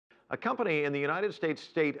A company in the United States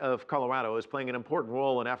state of Colorado is playing an important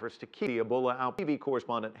role in efforts to keep the Ebola Outbreak. TV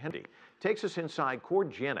correspondent Hendrik takes us inside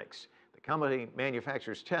Corgenix. The company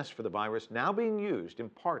manufactures tests for the virus now being used in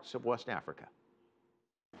parts of West Africa.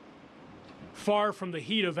 Far from the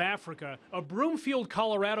heat of Africa, a Broomfield,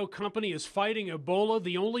 Colorado company is fighting Ebola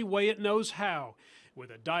the only way it knows how,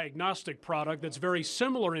 with a diagnostic product that's very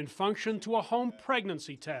similar in function to a home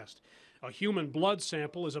pregnancy test. A human blood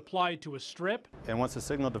sample is applied to a strip. And once the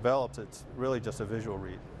signal develops, it's really just a visual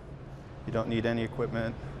read. You don't need any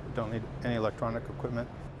equipment, you don't need any electronic equipment.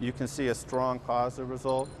 You can see a strong positive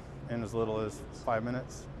result in as little as 5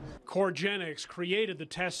 minutes. Corgenix created the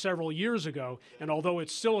test several years ago, and although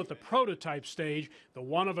it's still at the prototype stage, the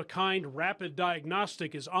one-of-a-kind rapid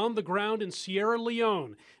diagnostic is on the ground in Sierra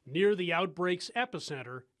Leone, near the outbreak's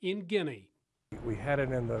epicenter in Guinea. We had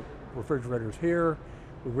it in the refrigerators here.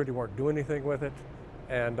 We really weren't doing anything with it,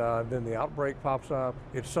 and then the outbreak pops up.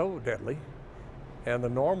 It's so deadly, and the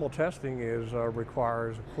normal testing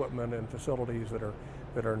requires equipment and facilities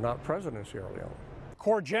that are not present in Sierra Leone.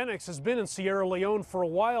 Corgenix has been in Sierra Leone for a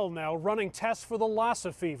while now, running tests for the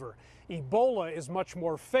Lassa fever. Ebola is much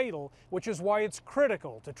more fatal, which is why it's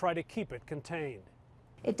critical to try to keep it contained.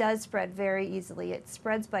 It does spread very easily. It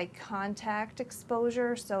spreads by contact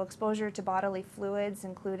exposure, so exposure to bodily fluids,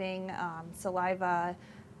 including saliva,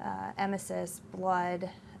 emesis, blood,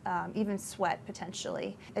 even sweat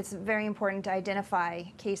potentially. It's very important to identify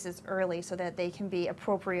cases early so that they can be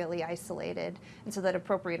appropriately isolated and so that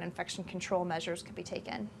appropriate infection control measures can be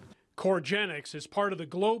taken. Corgenix is part of the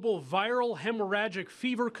global viral hemorrhagic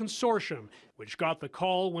fever consortium, which got the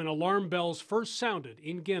call when alarm bells first sounded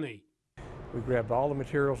in Guinea. We grabbed all the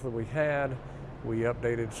materials that we had. We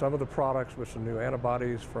updated some of the products with some new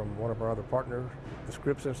antibodies from one of our other partners, the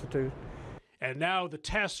Scripps Institute. And now the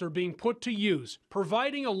tests are being put to use,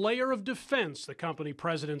 providing a layer of defense, the company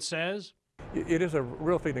president says. It is a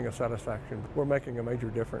real feeling of satisfaction. We're making a major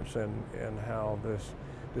difference in how this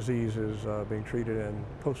disease is being treated in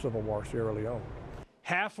post-Civil War Sierra Leone.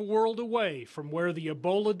 Half a world away from where the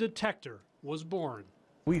Ebola detector was born.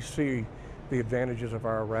 We see the advantages of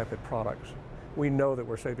our rapid products. We know that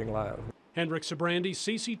we're saving lives. Hendrik, Sybrandy,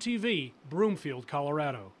 CCTV, Broomfield,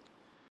 Colorado.